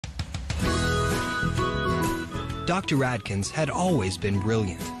Dr. Atkins had always been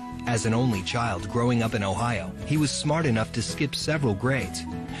brilliant. As an only child growing up in Ohio, he was smart enough to skip several grades.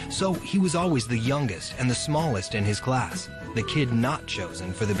 So he was always the youngest and the smallest in his class, the kid not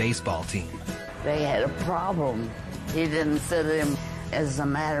chosen for the baseball team. They had a problem. He didn't fit in. As a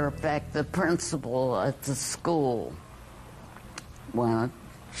matter of fact, the principal at the school, when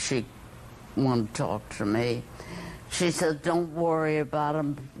she wanted to talk to me, she said, "Don't worry about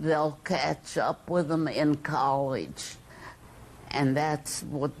him. They'll catch up with him in college." And that's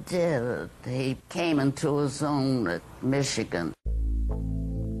what did it. He came into his own at Michigan.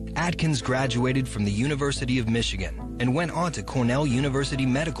 Atkins graduated from the University of Michigan and went on to Cornell University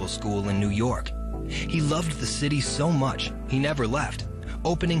Medical School in New York. He loved the city so much, he never left,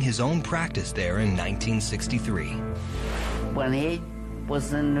 opening his own practice there in 1963. When he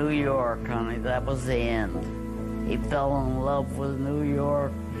was in New York, honey, that was the end. He fell in love with New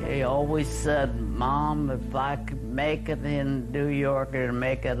York. He always said, "Mom, if I could make it in New York or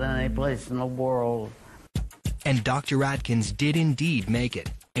make it any place in the world." And Dr. Atkins did indeed make it.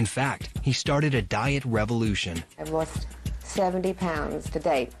 In fact, he started a diet revolution. I've lost 70 pounds to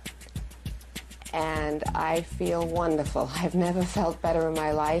date, and I feel wonderful. I've never felt better in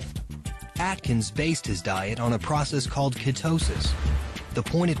my life. Atkins based his diet on a process called ketosis, the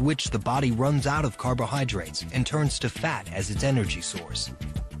point at which the body runs out of carbohydrates and turns to fat as its energy source.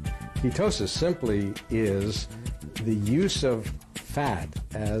 Ketosis simply is the use of fat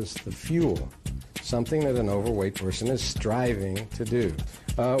as the fuel, something that an overweight person is striving to do.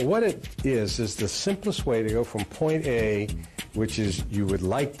 What it is the simplest way to go from point A, which is you would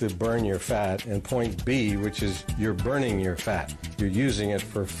like to burn your fat, and point B, which is you're burning your fat. You're using it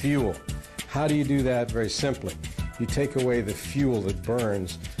for fuel. How do you do that? Very simply. You take away the fuel that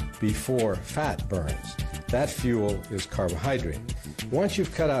burns before fat burns. That fuel is carbohydrate. Once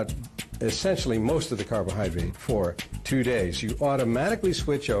you've cut out essentially most of the carbohydrate for 2 days, you automatically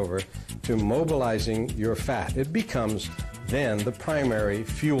switch over to mobilizing your fat. It becomes then the primary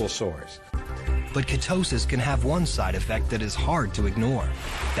fuel source. But ketosis can have one side effect that is hard to ignore: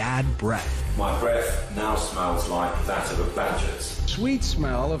 bad breath. My breath now smells like that of a badger's. Sweet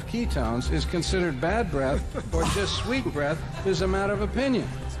smell of ketones is considered bad breath, or just sweet breath is a matter of opinion.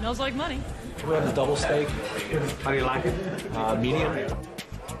 Smells like money. We have the double steak. How do you like it? Medium.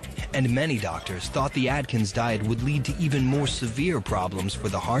 And many doctors thought the Atkins diet would lead to even more severe problems for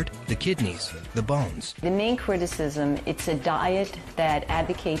the heart, the kidneys, the bones. The main criticism, it's a diet that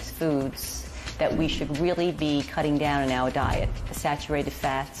advocates foods that we should really be cutting down in our diet: the saturated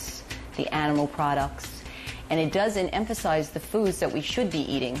fats, the animal products, and it doesn't emphasize the foods that we should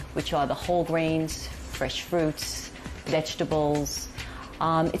be eating, which are the whole grains, fresh fruits, vegetables.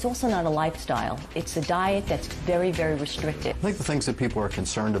 It's also not a lifestyle. It's a diet that's very, very restricted. I think the things that people are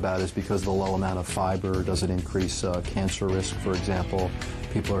concerned about is because of the low amount of fiber. Does it increase cancer risk, for example?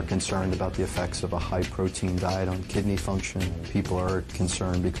 People are concerned about the effects of a high-protein diet on kidney function. People are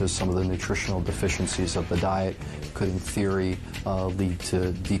concerned because some of the nutritional deficiencies of the diet could, in theory, lead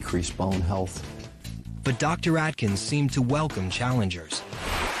to decreased bone health. But Dr. Atkins seemed to welcome challengers.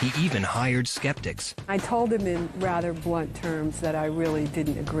 He even hired skeptics. I told him in rather blunt terms that I really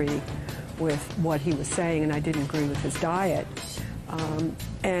didn't agree with what he was saying, and I didn't agree with his diet.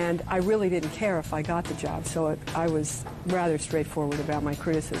 And I really didn't care if I got the job, so I was rather straightforward about my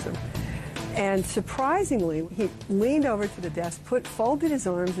criticism. And surprisingly, he leaned over to the desk, folded his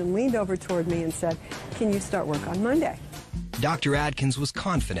arms, and leaned over toward me and said, "Can you start work on Monday?" Dr. Atkins was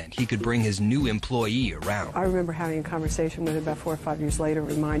confident he could bring his new employee around. I remember having a conversation with him about 4 or 5 years later,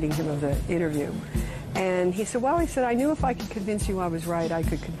 reminding him of the interview. And he said, "Well," he said, "I knew if I could convince you I was right, I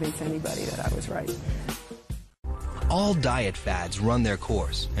could convince anybody that I was right." All diet fads run their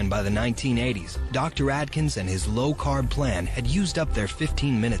course, and by the 1980s, Dr. Atkins and his low-carb plan had used up their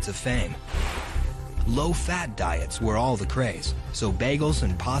 15 minutes of fame. Low-fat diets were all the craze, so bagels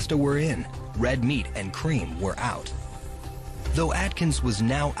and pasta were in, red meat and cream were out. Though Atkins was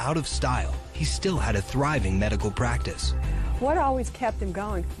now out of style, he still had a thriving medical practice. What always kept him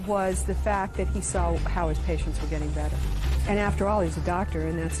going was the fact that he saw how his patients were getting better. And after all, he's a doctor,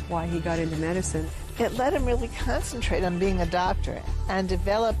 and that's why he got into medicine. It let him really concentrate on being a doctor and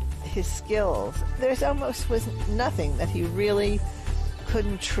develop his skills. There's almost was nothing that he really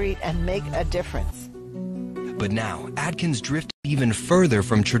couldn't treat and make a difference. But now, Atkins drifted even further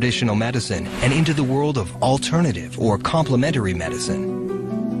from traditional medicine and into the world of alternative or complementary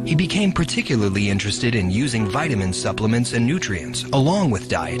medicine. He became particularly interested in using vitamin supplements and nutrients along with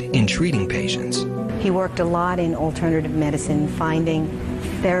diet in treating patients. He worked a lot in alternative medicine, finding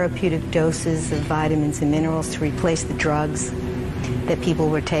therapeutic doses of vitamins and minerals to replace the drugs. that people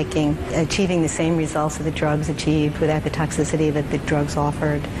were taking, achieving the same results that the drugs achieved without the toxicity that the drugs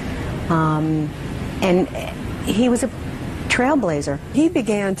offered. And he was a trailblazer. He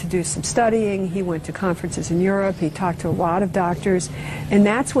began to do some studying. He went to conferences in Europe. He talked to a lot of doctors. And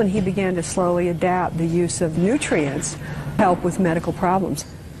that's when he began to slowly adapt the use of nutrients to help with medical problems.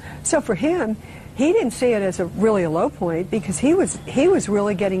 So for him, he didn't see it as really a low point, because he was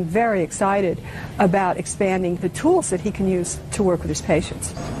really getting very excited about expanding the tools that he can use to work with his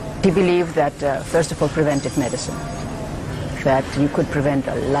patients. He believed that, first of all, preventive medicine, that you could prevent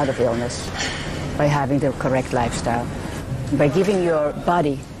a lot of illness by having the correct lifestyle, by giving your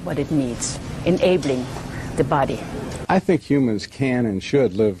body what it needs, enabling the body. I think humans can and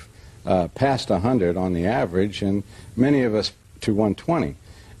should live past 100 on the average, and many of us to 120.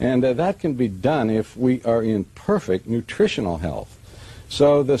 And that can be done if we are in perfect nutritional health.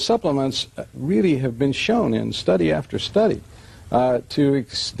 So the supplements really have been shown in study after study to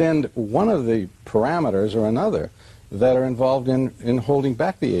extend one of the parameters or another that are involved in holding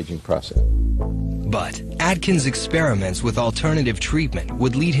back the aging process. But Atkins' experiments with alternative treatment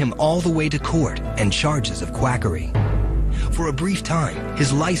would lead him all the way to court and charges of quackery. For a brief time,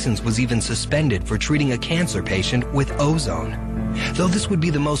 his license was even suspended for treating a cancer patient with ozone. Though this would be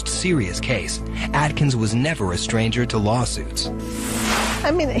the most serious case, Atkins was never a stranger to lawsuits.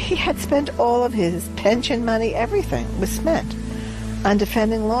 I mean, he had spent all of his pension money, everything was spent on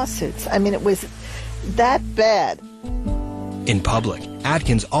defending lawsuits. I mean, it was that bad. In public,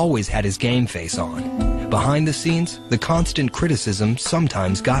 Atkins always had his game face on. Behind the scenes, the constant criticism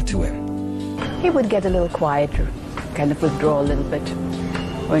sometimes got to him. He would get a little quieter, kind of withdraw a little bit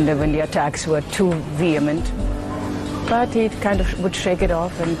when the attacks were too vehement. But he kind of would shake it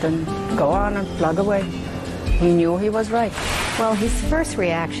off and then go on and plug away. He knew he was right. Well, his first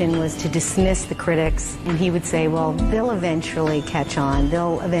reaction was to dismiss the critics, and he would say, well, they'll eventually catch on,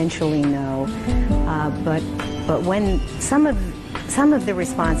 they'll eventually know. But when some of the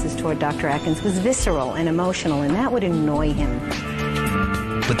responses toward Dr. Atkins was visceral and emotional, and that would annoy him.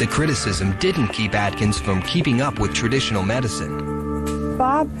 But the criticism didn't keep Atkins from keeping up with traditional medicine.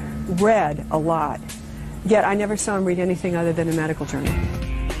 Bob read a lot, yet I never saw him read anything other than a medical journal.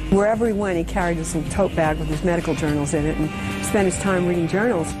 Wherever he went, he carried his little tote bag with his medical journals in it and spent his time reading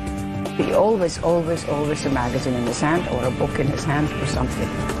journals. He always a magazine in his hand or a book in his hand or something,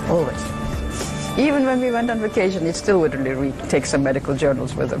 always. Even when we went on vacation, he still would really take some medical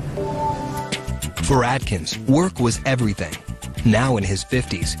journals with him. For Atkins, work was everything. Now in his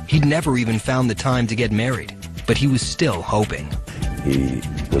 50s, he'd never even found the time to get married, but he was still hoping. He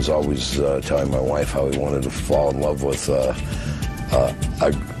was always telling my wife how he wanted to fall in love with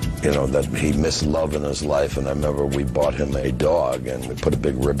that he missed love in his life. And I remember we bought him a dog, and we put a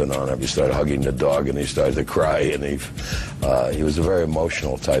big ribbon on it. We started hugging the dog, and he started to cry, and he was a very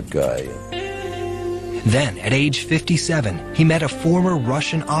emotional type guy. Then, at age 57, he met a former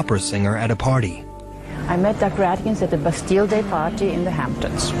Russian opera singer at a party. I met Dr. Atkins at the Bastille Day party in the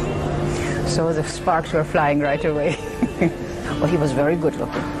Hamptons. So the sparks were flying right away. Well, he was very good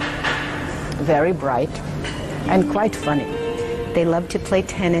looking, very bright, and quite funny. They loved to play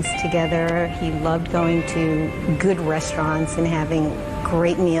tennis together. He loved going to good restaurants and having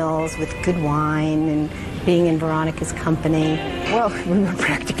great meals with good wine and being in Veronica's company. Well, we were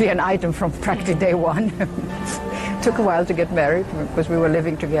practically an item from practically day one. Took a while to get married because we were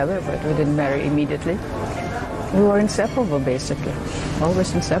living together, but we didn't marry immediately. We were inseparable, basically,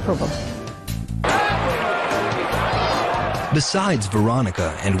 always inseparable. Besides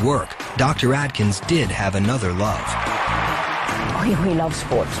Veronica and work, Dr. Atkins did have another love. Oh, he loved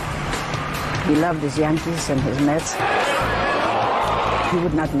sports. He loved his Yankees and his Mets. He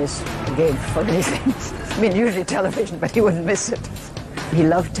would not miss a game for these things. I mean, usually television, but he wouldn't miss it. He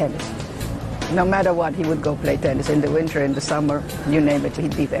loved tennis. No matter what, he would go play tennis in the winter, in the summer, you name it,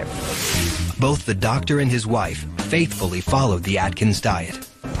 he'd be there. Both the doctor and his wife faithfully followed the Atkins diet.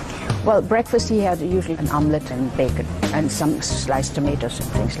 Well, breakfast he had usually an omelet and bacon and some sliced tomatoes and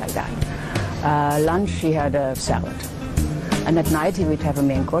things like that. Lunch he had a salad. And at night he would have a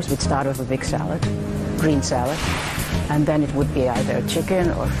main course. We'd start with a big salad, green salad. And then it would be either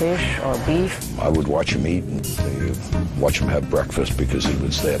chicken or fish or beef. I would watch him eat and watch him have breakfast because he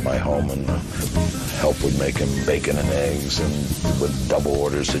would stay at my home, and help would make him bacon and eggs and with double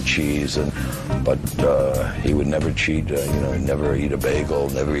orders of cheese. But he would never cheat, never eat a bagel,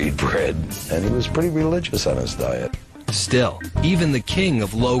 never eat bread. And he was pretty religious on his diet. Still, even the king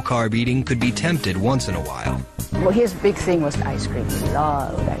of low-carb eating could be tempted once in a while. Well, his big thing was ice cream. He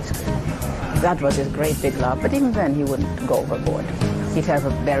loved ice cream. That was his great big love, but even then he wouldn't go overboard. he'd have a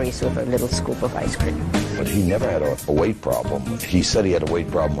berries with a little scoop of ice cream. But he never had a weight problem. He said he had a weight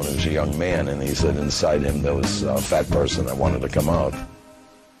problem when he was a young man, and he said inside him there was a fat person that wanted to come out.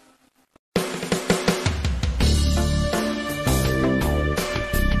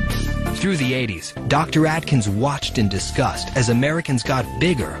 Through the 80s, Dr. Atkins watched in disgust as Americans got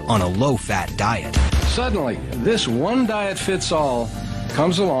bigger on a low-fat diet. Suddenly, this one-diet-fits-all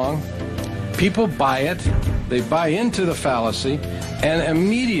comes along, people buy it, they buy into the fallacy, and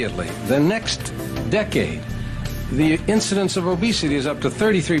immediately, the next decade, the incidence of obesity is up to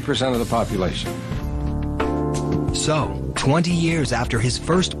 33% of the population. So, 20 years after his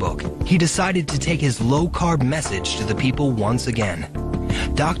first book, he decided to take his low-carb message to the people once again.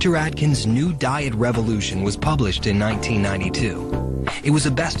 Dr. Atkins' New Diet Revolution was published in 1992. It was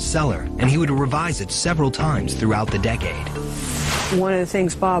a bestseller, and he would revise it several times throughout the decade. One of the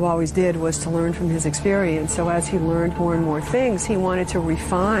things Bob always did was to learn from his experience. So as he learned more and more things, he wanted to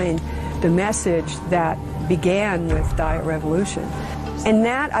refine the message that began with Diet Revolution. And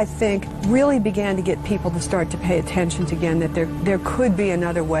that, I think, really began to get people to start to pay attention to, again, that there could be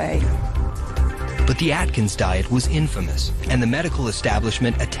another way. But the Atkins diet was infamous, and the medical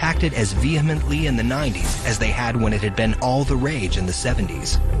establishment attacked it as vehemently in the 90s as they had when it had been all the rage in the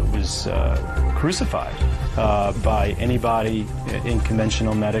 70s. It was crucified by anybody in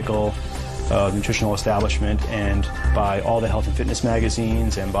conventional medical nutritional establishment, and by all the health and fitness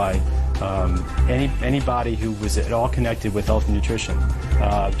magazines, and by anybody who was at all connected with health and nutrition.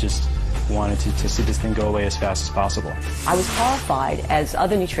 Just wanted to see this thing go away as fast as possible. I was horrified, as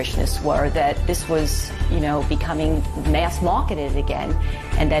other nutritionists were, that this was, becoming mass marketed again,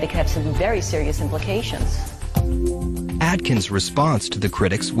 and that it could have some very serious implications. Atkins' response to the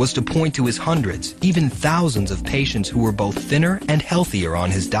critics was to point to his hundreds, even thousands of patients who were both thinner and healthier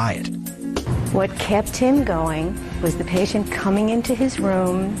on his diet. What kept him going was the patient coming into his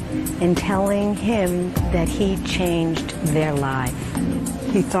room and telling him that he changed their life.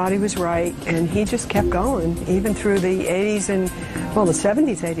 He thought he was right, and he just kept going, even through the 80s and, the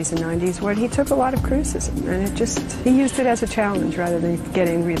 70s, 80s, and 90s, where he took a lot of criticism, and he used it as a challenge rather than get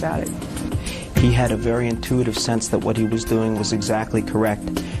angry about it. He had a very intuitive sense that what he was doing was exactly correct,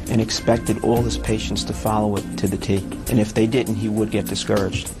 and expected all his patients to follow it to the T. And if they didn't, he would get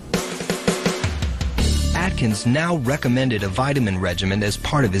discouraged. Atkins now recommended a vitamin regimen as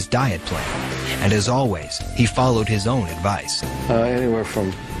part of his diet plan. And as always, he followed his own advice. Anywhere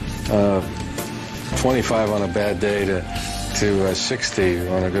from 25 on a bad day to 60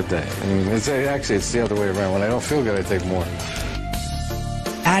 on a good day. I mean, it's the other way around. When I don't feel good, I take more.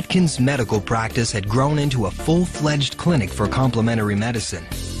 Atkins' medical practice had grown into a full-fledged clinic for complementary medicine.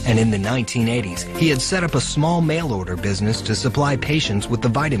 And in the 1980s, he had set up a small mail-order business to supply patients with the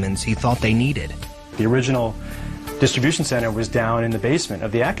vitamins he thought they needed. The original distribution center was down in the basement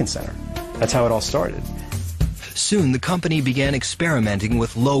of the Atkins Center. That's how it all started. Soon, the company began experimenting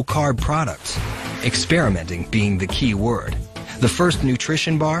with low-carb products. Experimenting being the key word. The first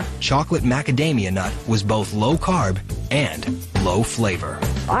nutrition bar, chocolate macadamia nut, was both low-carb and low-flavor.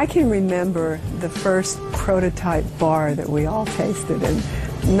 I can remember the first prototype bar that we all tasted,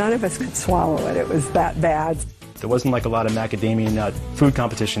 and none of us could swallow it. It was that bad. There wasn't like a lot of macadamia nut food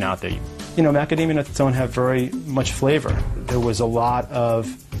competition out there. Macadamia nuts don't have very much flavor. There was a lot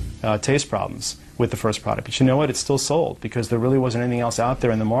of taste problems with the first product. But you know what? It still sold because there really wasn't anything else out there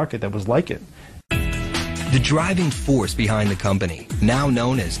in the market that was like it. The driving force behind the company, now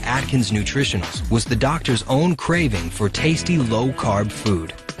known as Atkins Nutritionals, was the doctor's own craving for tasty low-carb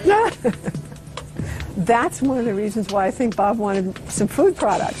food. That's one of the reasons why I think Bob wanted some food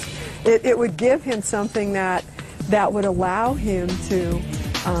products. It would give him something that would allow him to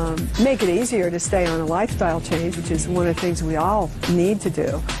make it easier to stay on a lifestyle change, which is one of the things we all need to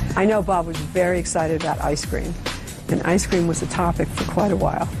do. I know Bob was very excited about ice cream, and ice cream was a topic for quite a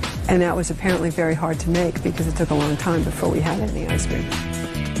while. And that was apparently very hard to make because it took a long time before we had any ice cream.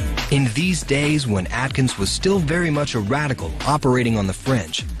 In these days when Atkins was still very much a radical operating on the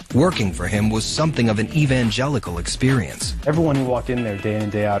fringe, working for him was something of an evangelical experience. Everyone who walked in there day in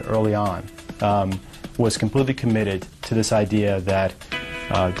and day out early on was completely committed to this idea that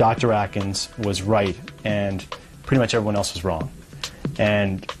Dr. Atkins was right and pretty much everyone else was wrong.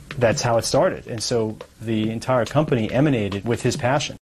 And that's how it started. And so the entire company emanated with his passion.